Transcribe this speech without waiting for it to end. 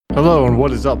Hello and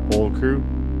what is up, Bold Crew?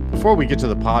 Before we get to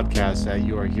the podcast that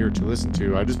you are here to listen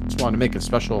to, I just want to make a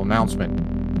special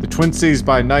announcement. The Twin Cities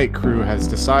by Night crew has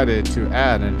decided to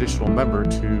add an additional member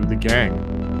to the gang.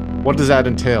 What does that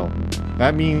entail?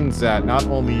 That means that not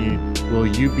only will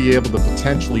you be able to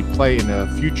potentially play in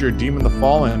a future Demon the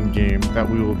Fallen game that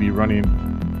we will be running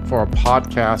for our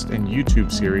podcast and YouTube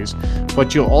series,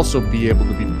 but you'll also be able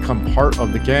to become part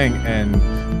of the gang and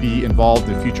be involved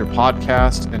in future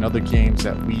podcasts and other games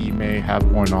that we may have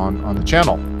going on the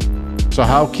channel. So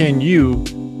how can you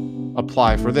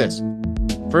apply for this?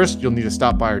 First, you'll need to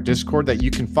stop by our Discord that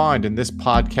you can find in this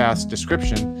podcast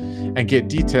description and get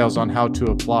details on how to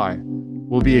apply.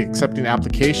 We'll be accepting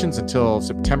applications until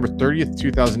September 30th,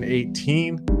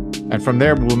 2018, and from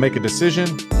there we'll make a decision.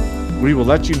 We will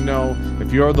let you know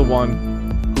if you're the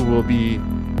one who will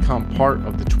become part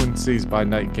of the Twin Cities by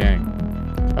Night gang.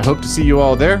 I hope to see you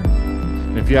all there.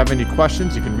 And if you have any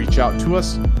questions, you can reach out to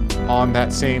us on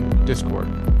that same Discord.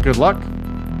 Good luck.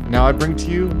 Now I bring to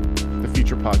you the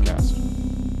feature podcast.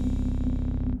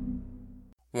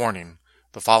 Warning.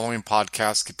 The following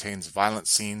podcast contains violent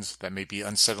scenes that may be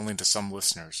unsettling to some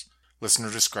listeners.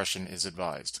 Listener discretion is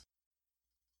advised.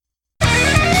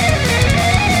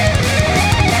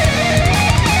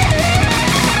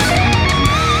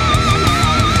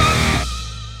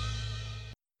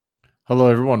 Hello,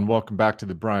 everyone. Welcome back to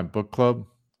the Bryant Book Club.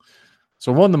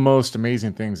 So one of the most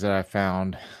amazing things that I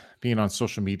found being on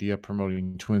social media,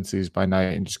 promoting Twin Cities by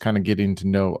Night, and just kind of getting to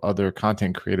know other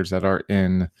content creators that are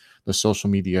in the social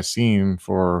media scene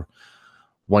for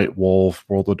White Wolf,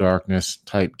 World of Darkness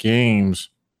type games,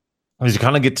 is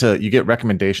you get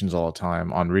recommendations all the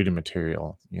time on reading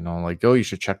material. You know, like, oh, you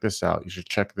should check this out. You should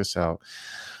check this out.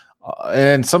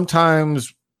 And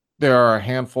sometimes there are a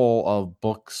handful of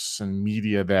books and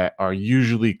media that are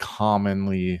usually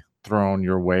commonly thrown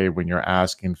your way when you're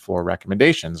asking for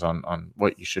recommendations on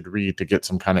what you should read to get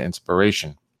some kind of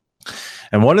inspiration.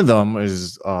 And one of them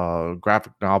is a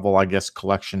graphic novel, I guess,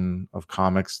 collection of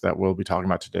comics that we'll be talking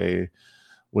about today,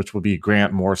 which will be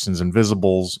Grant Morrison's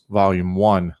Invisibles, Volume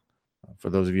 1.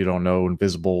 For those of you who don't know,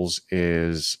 Invisibles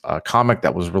is a comic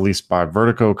that was released by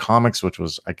Vertigo Comics, which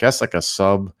was, I guess, like a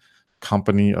sub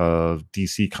company of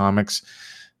DC Comics,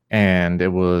 and it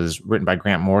was written by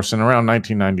Grant Morrison around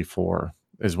 1994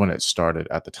 is when it started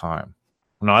at the time.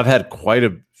 Now, I've had quite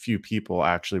a few people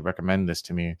actually recommend this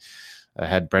to me. I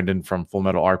had Brendan from Full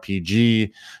Metal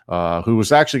RPG, who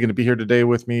was actually going to be here today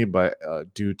with me, but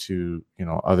due to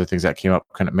other things that came up,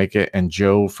 couldn't make it. And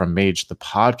Joe from Mage the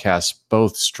Podcast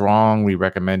both strongly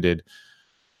recommended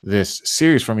this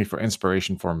series for me for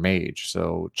inspiration for Mage.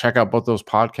 So check out both those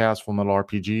podcasts, Full Metal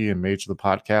RPG and Mage the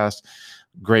Podcast.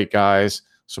 Great guys,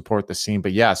 support the scene.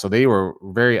 But yeah, so they were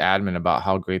very adamant about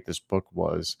how great this book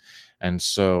was. And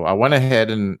so I went ahead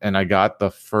and I got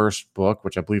the first book,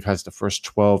 which I believe has the first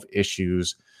 12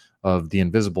 issues of The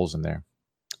Invisibles in there.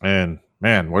 And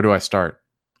man, where do I start?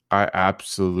 I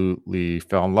absolutely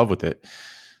fell in love with it.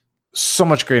 So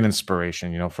much great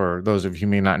inspiration. For those of you who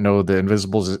may not know, The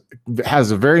Invisibles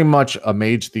has a very much a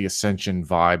Mage the Ascension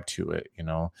vibe to it,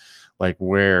 like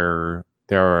where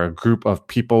there are a group of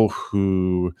people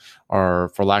who are,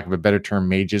 for lack of a better term,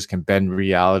 mages, can bend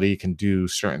reality, can do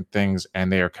certain things,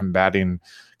 and they are combating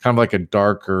kind of like a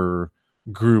darker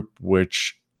group,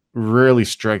 which really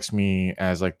strikes me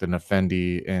as like the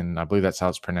Nefendi, and I believe that's how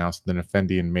it's pronounced, the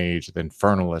Nefendi and Mage, the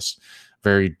Infernalists,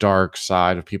 very dark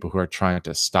side of people who are trying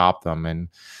to stop them. And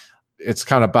it's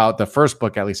kind of about, the first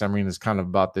book, at least I'm reading, is kind of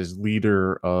about this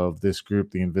leader of this group,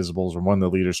 the Invisibles, or one of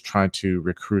the leaders trying to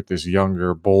recruit this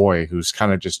younger boy who's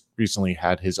kind of just recently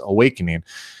had his awakening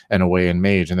in a way in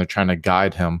Mage, and they're trying to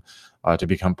guide him to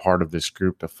become part of this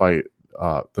group to fight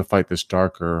this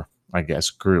darker, I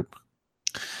guess, group.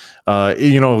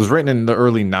 It was written in the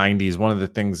early 90s. One of the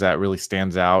things that really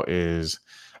stands out is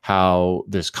how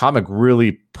this comic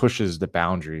really pushes the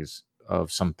boundaries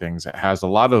of some things. It has a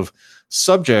lot of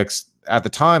subjects at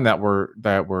the time that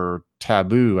were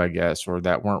taboo, I guess, or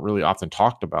that weren't really often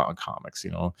talked about in comics.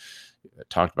 It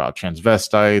talked about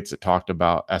transvestites, it talked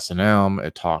about S&M,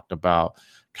 it talked about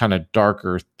kind of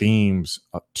darker themes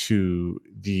to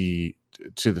the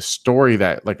story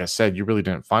that, like I said, you really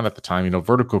didn't find at the time.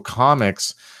 Vertigo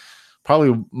Comics,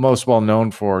 probably most well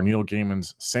known for Neil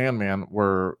Gaiman's Sandman,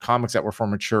 were comics that were for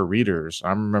mature readers. I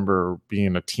remember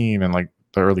being a teen in like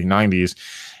the early 90s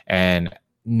and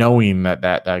knowing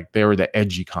that like they were the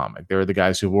edgy comic. They were the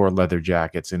guys who wore leather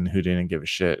jackets and who didn't give a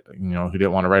shit, who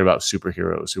didn't want to write about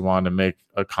superheroes, who wanted to make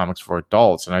comics for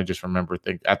adults. And I just remember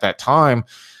thinking at that time,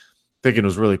 thinking it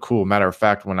was really cool. Matter of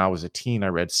fact, when I was a teen, I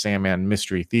read Sandman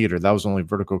Mystery Theater. That was the only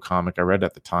Vertigo comic I read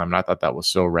at the time, and I thought that was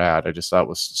so rad. I just thought it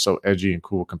was so edgy and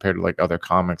cool compared to like other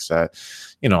comics that,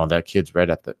 that kids read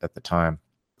at the time.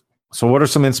 So what are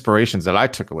some inspirations that I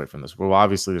took away from this? Well,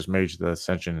 obviously there's Mage of the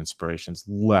Ascension inspirations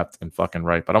left and fucking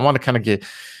right, but I want to kind of get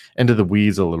into the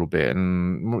weeds a little bit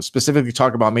and specifically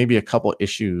talk about maybe a couple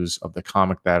issues of the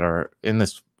comic that are in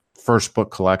this first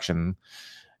book collection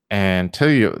and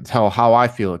tell how I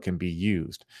feel it can be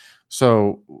used.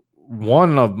 So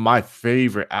one of my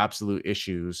favorite absolute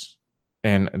issues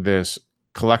in this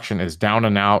collection is Down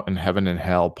and Out and Heaven and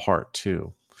Hell Part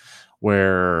 2,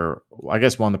 where I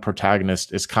guess one of the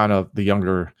protagonists is kind of the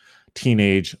younger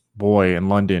teenage boy in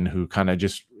London who kind of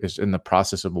just is in the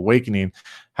process of awakening,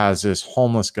 has this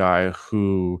homeless guy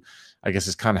who I guess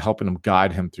is kind of helping him,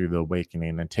 guide him through the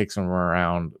awakening and takes him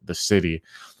around the city.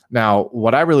 Now,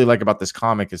 what I really like about this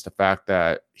comic is the fact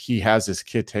that he has this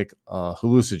kid take a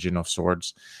hallucinogen of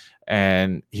sorts,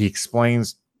 and he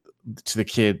explains to the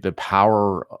kid the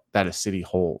power that a city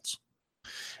holds.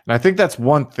 And I think that's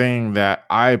one thing that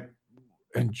I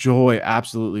enjoy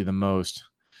absolutely the most,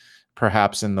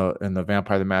 perhaps in the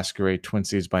Vampire the Masquerade Twin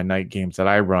Cities by Night games that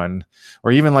I run,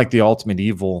 or even like the Ultimate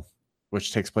Evil,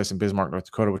 which takes place in Bismarck, North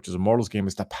Dakota, which is a Mortals game,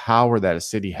 is the power that a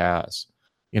city has.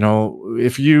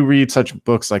 If you read such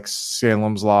books like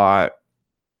Salem's Lot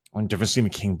and different Stephen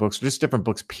King books, just different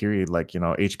books, period, like,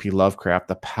 H.P. Lovecraft,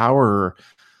 the power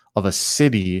of a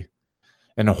city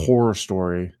and a horror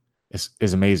story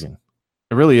is amazing.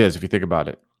 It really is, if you think about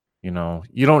it. You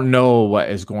don't know what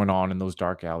is going on in those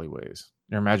dark alleyways.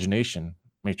 Your imagination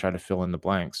may try to fill in the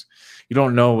blanks. You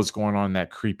don't know what's going on in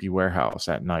that creepy warehouse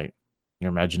at night. Your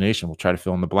imagination will try to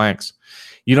fill in the blanks.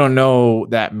 You don't know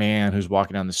that man who's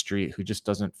walking down the street who just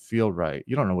doesn't feel right.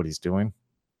 You don't know what he's doing,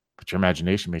 but your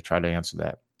imagination may try to answer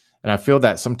that. And I feel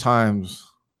that sometimes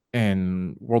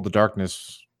in World of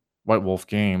Darkness, White Wolf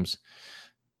games,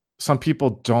 some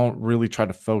people don't really try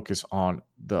to focus on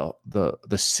the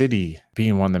city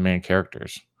being one of the main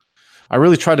characters. I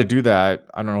really try to do that.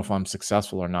 I don't know if I'm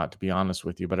successful or not, to be honest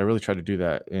with you, but I really try to do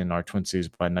that in our Twin Cities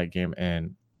by Night game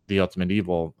and the Ultimate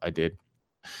Evil I did,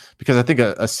 because I think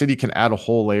a city can add a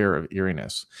whole layer of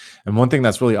eeriness. And one thing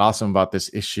that's really awesome about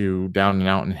this issue, Down and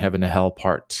Out in Heaven and Hell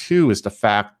Part 2, is the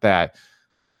fact that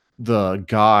the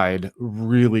guide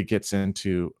really gets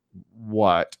into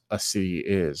what a city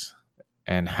is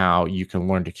and how you can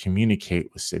learn to communicate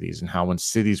with cities, and how when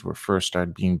cities were first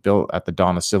started being built at the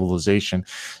dawn of civilization,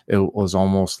 it was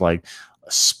almost like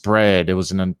a spread. It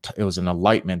was an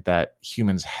enlightenment that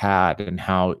humans had, and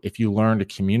how if you learn to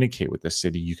communicate with the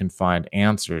city, you can find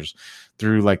answers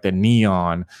through like the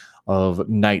neon of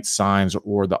night signs,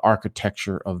 or the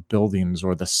architecture of buildings,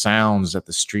 or the sounds that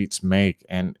the streets make.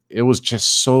 And it was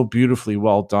just so beautifully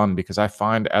well done, because I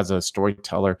find, as a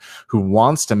storyteller who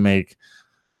wants to make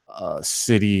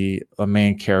city a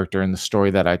main character in the story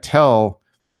that I tell,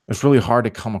 it's really hard to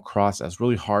come across as,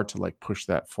 really hard to like push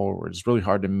that forward. It's really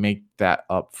hard to make that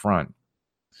up front.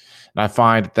 And I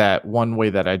find that one way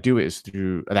that I do it is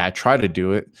I try to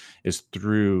do it is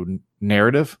through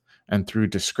narrative and through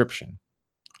description.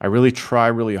 I really try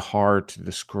really hard to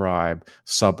describe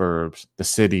suburbs, the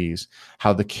cities,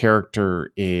 how the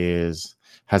character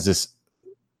has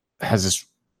this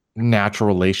natural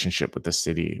relationship with the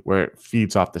city, where it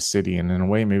feeds off the city, and in a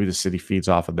way maybe the city feeds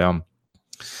off of them.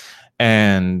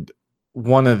 And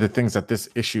one of the things that this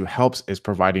issue helps is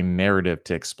providing narrative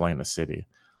to explain the city,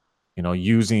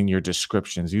 using your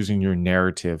descriptions, using your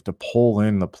narrative to pull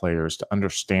in the players to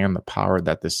understand the power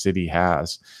that the city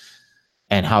has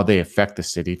and how they affect the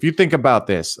city. If you think about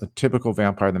this, a typical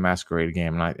Vampire the Masquerade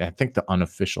game, and I think the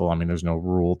unofficial, I mean, there's no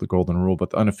rule, the golden rule,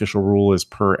 but the unofficial rule is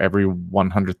per every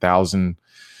 100,000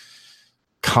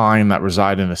 kind that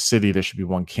reside in a city, there should be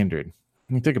one kindred.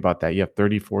 When you think about that, you have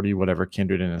 30, 40, whatever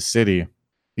kindred in a city.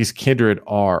 These kindred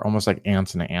are almost like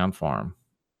ants in an ant farm.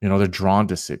 They're drawn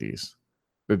to cities.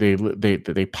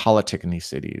 They politic in these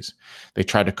cities. They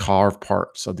try to carve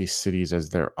parts of these cities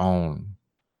as their own.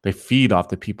 They feed off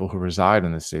the people who reside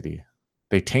in the city.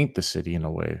 They taint the city in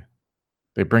a way.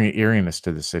 They bring an eeriness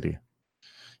to the city.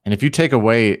 And if you take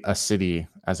away a city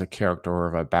as a character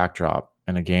or a backdrop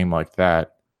in a game like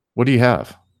that, what do you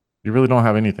have? You really don't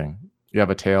have anything. You have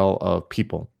a tale of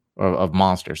people, of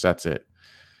monsters. That's it.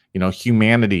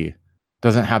 Humanity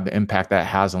doesn't have the impact that it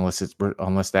has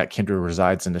unless that kindred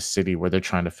resides in a city where they're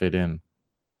trying to fit in,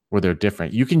 where they're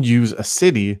different. You can use a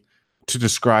city to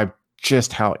describe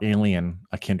just how alien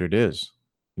a kindred is.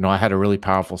 I had a really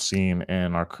powerful scene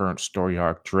in our current story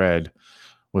arc, Dread,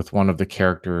 with one of the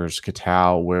characters,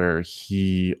 Katal, where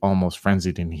he almost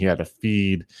frenzied and he had to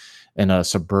feed in a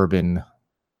suburban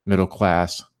middle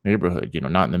class neighborhood,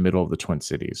 not in the middle of the Twin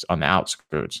Cities, on the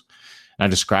outskirts. And I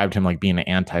described him like being an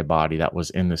antibody that was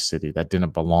in the city that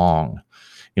didn't belong,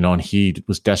 and he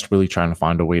was desperately trying to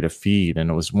find a way to feed.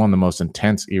 And it was one of the most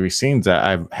intense, eerie scenes that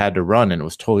I've had to run, and it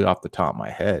was totally off the top of my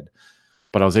head.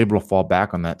 But I was able to fall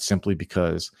back on that simply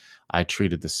because I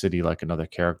treated the city like another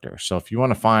character. So if you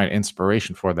want to find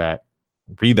inspiration for that,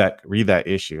 read that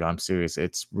issue. I'm serious.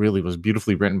 It's really was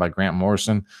beautifully written by Grant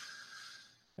Morrison.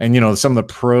 And some of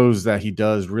the prose that he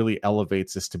does really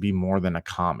elevates this to be more than a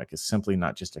comic. It's simply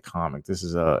not just a comic. This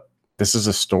is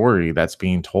a story that's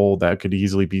being told that could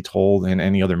easily be told in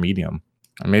any other medium.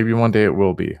 And maybe one day it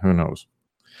will be. Who knows?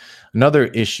 Another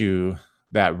issue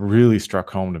that really struck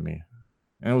home to me,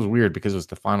 and it was weird because it was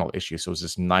the final issue, so it was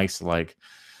this nice like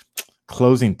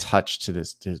closing touch to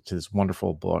this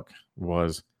wonderful book,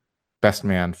 was Best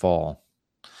Man Fall.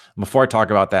 Before I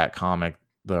talk about that comic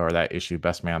or that issue,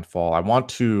 Best Man Fall, I want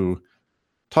to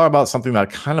talk about something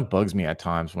that kind of bugs me at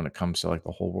times when it comes to like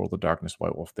the whole World of Darkness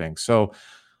White Wolf thing. So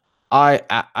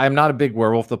I'm not a big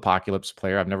Werewolf Apocalypse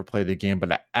player. I've never played the game,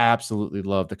 but I absolutely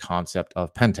love the concept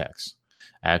of Pentex.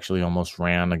 I actually almost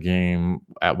ran a game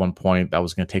at one point that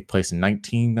was going to take place in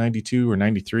 1992 or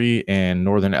 93 in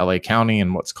northern LA County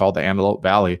in what's called the Antelope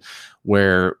Valley,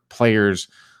 where players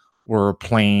were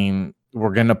going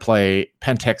to play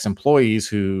Pentex employees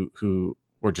who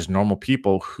were just normal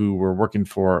people who were working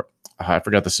for, I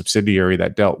forgot the subsidiary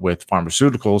that dealt with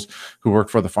pharmaceuticals, who worked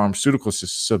for the pharmaceutical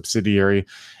subsidiary,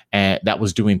 and that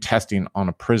was doing testing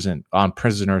on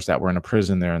prisoners that were in a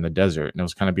prison there in the desert. And it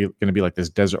was kind of going to be like this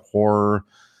desert horror,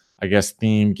 I guess,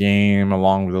 theme game,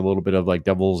 along with a little bit of like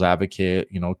devil's advocate,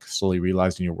 slowly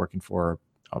realizing you're working for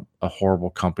a horrible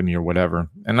company or whatever.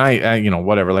 And I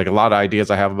whatever, like a lot of ideas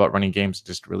I have about running games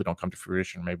just really don't come to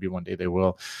fruition. Maybe one day they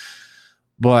will.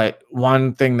 But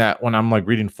one thing that when I'm like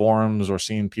reading forums or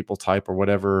seeing people type or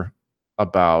whatever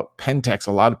about Pentex,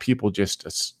 a lot of people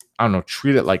just, I don't know,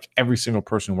 treat it like every single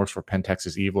person who works for Pentex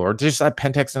is evil, or just that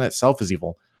Pentex in itself is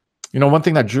evil. One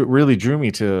thing that really drew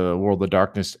me to World of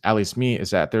Darkness, at least me,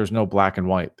 is that there's no black and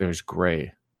white. There's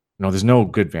gray. There's no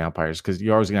good vampires because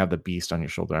you're always going to have the beast on your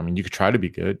shoulder. I mean, you could try to be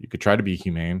good. You could try to be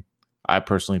humane. I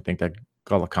personally think that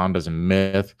Galakonda is a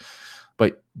myth,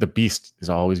 but the beast is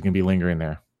always going to be lingering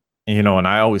there. And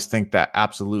I always think that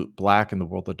absolute black in the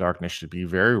World of Darkness should be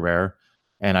very rare.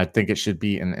 And I think it should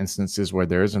be in instances where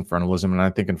there is infernalism. And I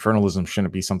think infernalism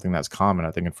shouldn't be something that's common.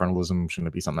 I think infernalism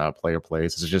shouldn't be something that a player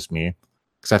plays. This is just me.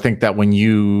 Because I think that when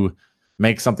you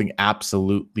make something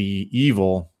absolutely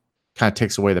evil, kind of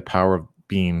takes away the power of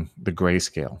being the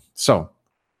grayscale. So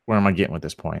where am I getting with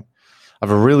this point? I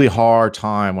have a really hard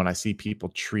time when I see people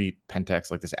treat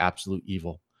Pentex like this absolute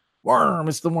evil. Worm,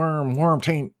 it's the worm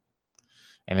taint.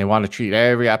 And they want to treat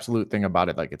every absolute thing about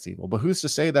it like it's evil. But who's to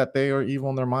say that they are evil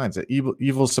in their minds? That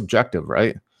evil is subjective,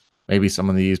 right? Maybe some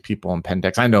of these people in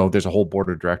Pentex, I know there's a whole board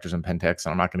of directors in Pentex,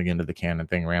 and I'm not going to get into the canon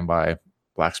thing ran by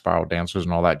Black Spiral dancers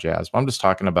and all that jazz. But I'm just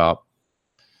talking about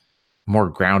a more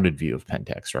grounded view of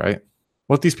Pentex, right?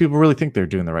 What if these people really think they're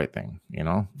doing the right thing?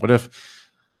 What if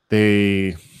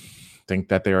they think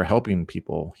that they are helping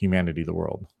people, humanity, the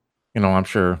world? I'm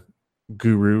sure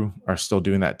Guru are still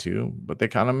doing that too, but they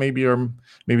kind of maybe are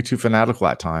too fanatical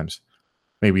at times.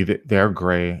 Maybe they're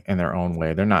gray in their own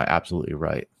way. They're not absolutely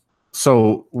right.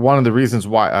 So one of the reasons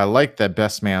why I like that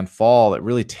Best Man Fall, it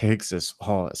really takes this,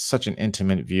 such an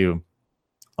intimate view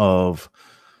of,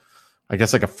 I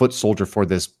guess, like a foot soldier for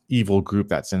this evil group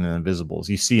that's in the Invisibles.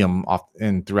 You see them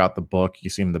throughout the book. You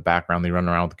see them in the background. They run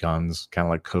around with guns, kind of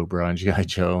like Cobra and G.I.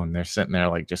 Joe, and they're sitting there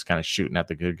like just kind of shooting at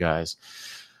the good guys.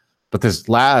 But this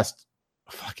last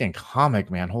fucking comic,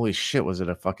 man, holy shit, was it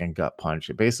a fucking gut punch.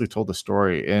 It basically told the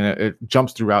story, and it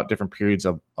jumps throughout different periods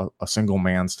of a single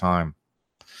man's time.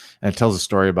 And it tells a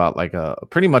story about like a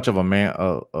pretty much of a man,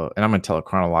 and I'm going to tell it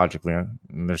chronologically, and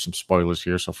there's some spoilers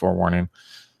here, so forewarning.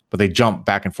 But they jump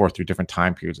back and forth through different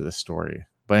time periods of this story.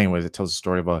 But anyways, it tells the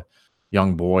story of a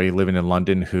young boy living in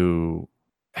London who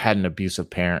had an abusive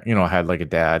parent, had like a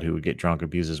dad who would get drunk,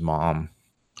 abuse his mom,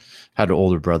 had an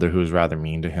older brother who was rather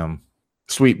mean to him.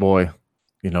 Sweet boy,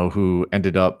 who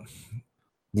ended up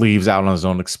leaves out on his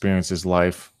own experiences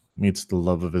life, meets the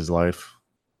love of his life,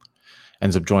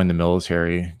 ends up joining the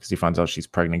military because he finds out she's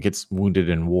pregnant, gets wounded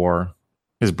in war.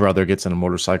 His brother gets in a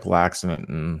motorcycle accident,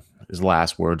 and his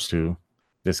last words to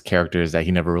this character is that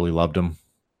he never really loved him.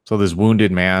 So this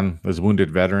wounded man, this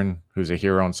wounded veteran, who's a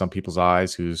hero in some people's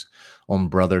eyes, whose own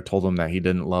brother told him that he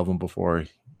didn't love him before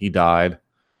he died,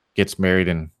 gets married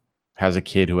and has a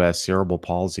kid who has cerebral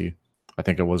palsy, I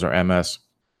think it was, or MS,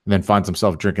 and then finds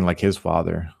himself drinking like his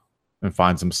father. and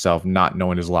finds himself not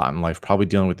knowing his lot in life, probably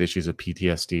dealing with issues of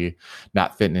PTSD,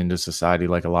 not fitting into society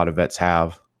like a lot of vets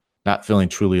have, not feeling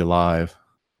truly alive,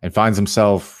 and finds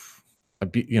himself,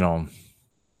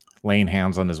 laying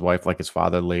hands on his wife like his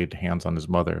father laid hands on his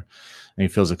mother. And he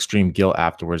feels extreme guilt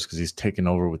afterwards because he's taken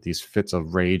over with these fits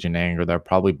of rage and anger that are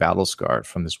probably battle scarred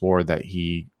from this war that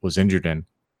he was injured in.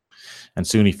 And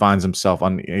soon he finds himself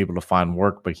unable to find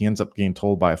work, but he ends up getting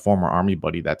told by a former army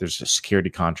buddy that there's a security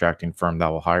contracting firm that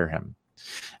will hire him.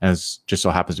 And it just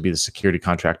so happens to be the security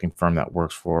contracting firm that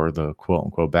works for the quote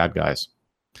unquote bad guys.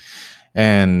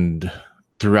 And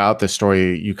throughout the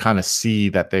story, you kind of see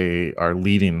that they are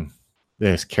leading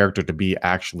this character to be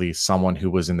actually someone who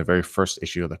was in the very first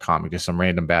issue of the comic, just some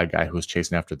random bad guy who was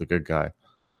chasing after the good guy. And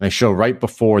they show right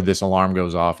before this alarm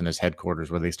goes off in his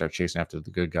headquarters where they start chasing after the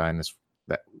good guy. And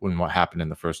when what happened in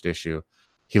the first issue,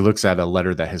 he looks at a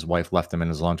letter that his wife left him in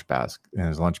his lunch basket, in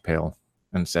his lunch pail,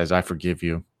 and says, "I forgive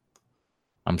you.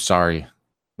 I'm sorry.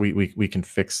 We can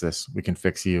fix this. We can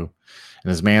fix you."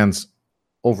 And this man's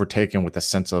overtaken with a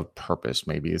sense of purpose.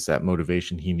 Maybe it's that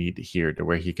motivation he needed to hear, to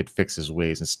where he could fix his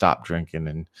ways and stop drinking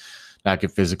and not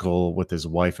get physical with his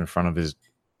wife in front of his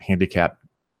handicapped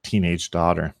teenage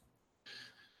daughter.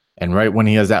 And right when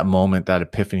he has that moment, that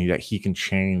epiphany that he can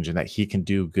change and that he can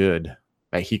do good,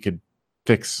 that he could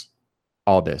fix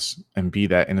all this and be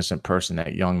that innocent person,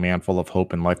 that young man full of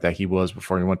hope in life that he was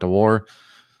before he went to war,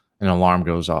 an alarm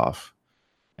goes off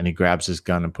and he grabs his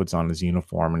gun and puts on his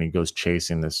uniform and he goes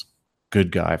chasing this good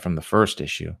guy from the first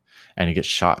issue, and he gets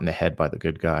shot in the head by the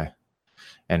good guy.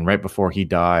 And right before he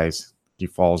dies, he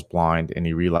falls blind and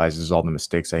he realizes all the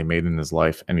mistakes that he made in his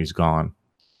life, and he's gone.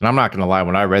 And I'm not going to lie,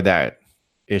 when I read that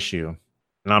issue,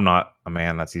 and I'm not a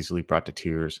man that's easily brought to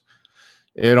tears,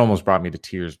 it almost brought me to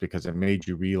tears because it made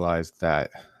you realize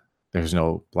that there's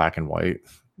no black and white,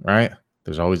 right?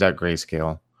 There's always that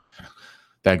grayscale.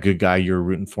 That good guy you're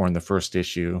rooting for in the first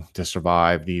issue to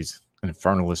survive these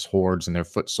infernalist hordes and their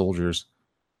foot soldiers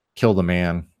killed a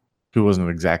man who wasn't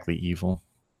exactly evil,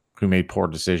 who made poor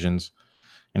decisions.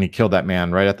 And he killed that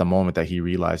man right at the moment that he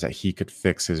realized that he could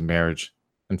fix his marriage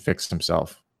and fix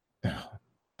himself.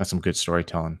 That's some good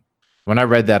storytelling. When I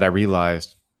read that, I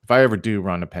realized if I ever do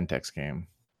run a Pentex game,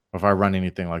 or if I run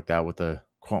anything like that with a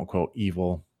quote unquote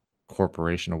evil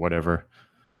corporation or whatever,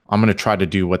 I'm going to try to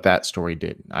do what that story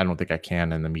did. I don't think I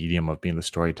can in the medium of being the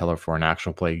storyteller for an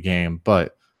actual play game,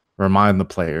 but remind the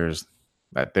players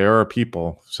that there are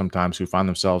people sometimes who find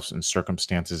themselves in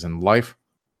circumstances in life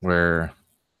where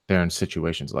they're in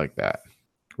situations like that.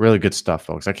 Really good stuff,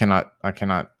 folks. I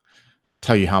cannot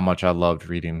tell you how much I loved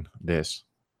reading this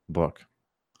book.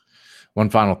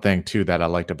 One final thing too that I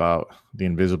liked about The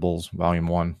Invisibles Volume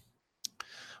 1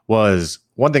 was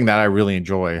one thing that I really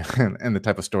enjoy, and the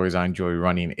type of stories I enjoy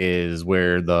running is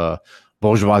where the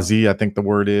bourgeoisie, I think the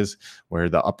word is, where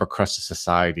the upper crust of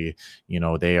society,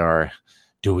 they are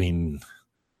doing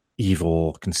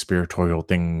evil conspiratorial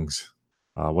things.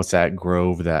 What's that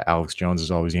grove that Alex Jones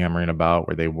is always yammering about,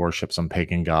 where they worship some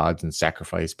pagan gods and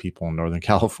sacrifice people in Northern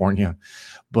California?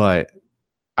 But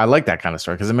I like that kind of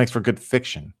story because it makes for good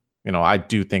fiction. I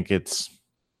do think it's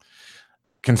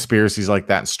conspiracies like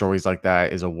that and stories like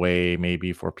that is a way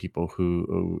maybe for people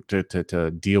who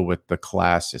to deal with the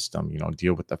class system,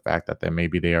 deal with the fact that they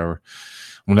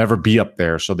will never be up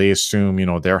there. So they assume,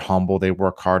 they're humble, they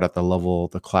work hard at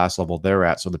the class level they're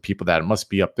at. So the people that must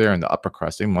be up there in the upper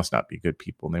crust, they must not be good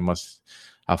people. They must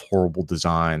have horrible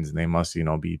designs, and they must,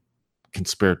 be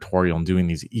conspiratorial and doing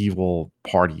these evil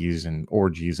parties and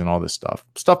orgies and all this stuff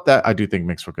that I do think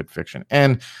makes for good fiction.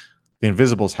 And The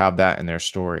Invisibles have that in their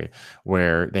story,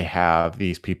 where they have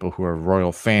these people who are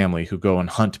royal family who go and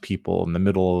hunt people in the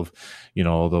middle of,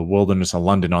 the wilderness of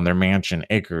London on their mansion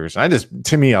acres.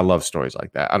 To me, I love stories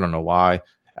like that. I don't know why.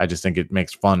 I just think it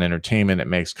makes fun entertainment. It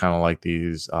makes kind of like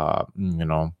these,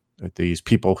 these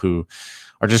people who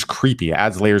are just creepy. It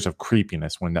adds layers of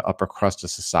creepiness when the upper crust of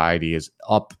society is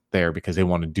up there because they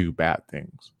want to do bad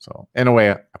things. So in a way,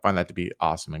 I find that to be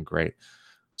awesome and great.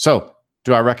 So,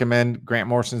 do I recommend Grant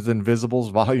Morrison's The Invisibles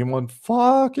Volume 1?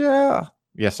 Fuck yeah.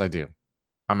 Yes, I do.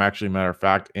 I'm actually, matter of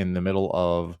fact, in the middle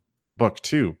of book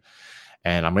 2.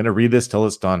 And I'm going to read this till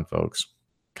it's done, folks,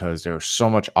 because there's so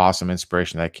much awesome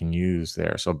inspiration that I can use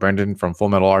there. So Brendan from Full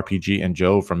Metal RPG and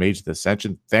Joe from Age of the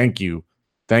Ascension, thank you.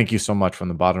 Thank you so much from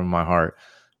the bottom of my heart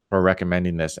for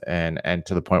recommending this, and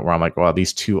to the point where I'm like, wow,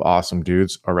 these two awesome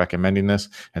dudes are recommending this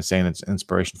and saying it's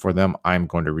inspiration for them. I'm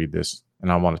going to read this,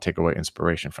 and I want to take away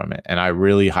inspiration from it. And I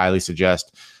really highly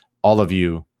suggest all of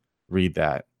you read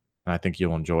that, and I think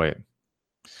you'll enjoy it.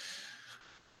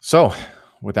 So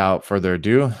without further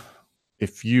ado,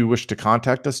 If you wish to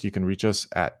contact us, you can reach us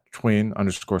at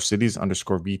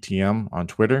twin_cities_VTM on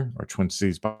Twitter or Twin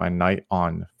Cities by Night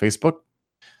on Facebook.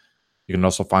 You can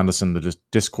also find us in the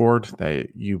Discord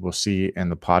that you will see in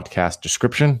the podcast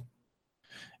description.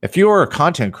 If you are a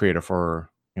content creator for,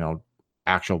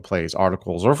 actual plays,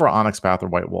 articles, or for Onyx Path or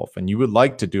White Wolf, and you would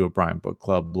like to do a Brian Book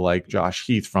Club like Josh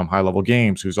Heath from High Level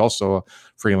Games, who's also a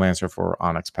freelancer for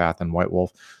Onyx Path and White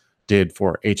Wolf, did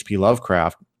for H.P.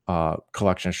 Lovecraft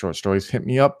collection of short stories, hit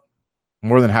me up.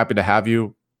 More than happy to have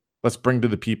you. Let's bring to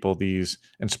the people these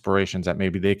inspirations that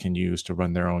maybe they can use to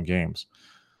run their own games.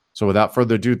 So without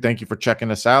further ado, thank you for checking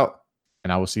us out,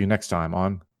 and I will see you next time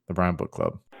on the Brian Book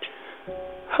Club.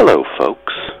 Hello,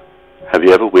 folks. Have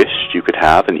you ever wished you could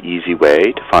have an easy way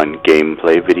to find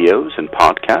gameplay videos and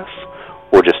podcasts,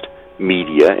 or just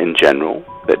media in general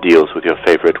that deals with your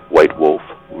favorite White Wolf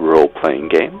role-playing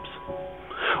games?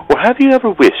 Or have you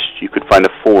ever wished you could find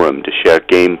a forum to share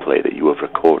gameplay that you have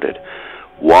recorded,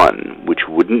 one which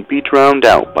wouldn't be drowned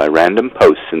out by random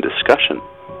posts and discussion,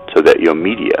 so that your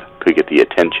media could get the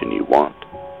attention you want?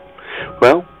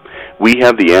 Well, we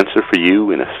have the answer for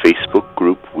you in a Facebook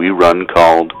group we run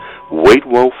called White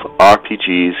Wolf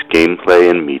RPGs Gameplay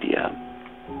and Media.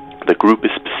 The group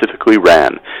is specifically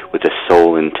ran with the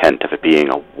sole intent of it being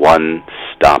a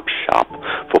one-stop shop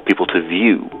for people to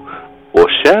view or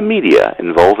share media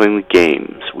involving the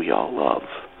games we all love.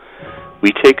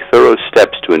 We take thorough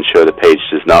steps to ensure the page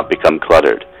does not become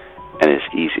cluttered and is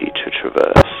easy to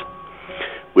traverse.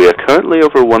 We are currently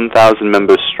over 1,000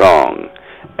 members strong,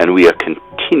 and we are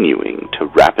continuing to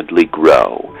rapidly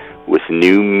grow with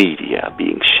new media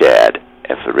being shared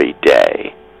every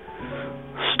day.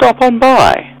 Stop on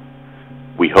by.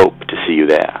 We hope to see you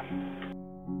there.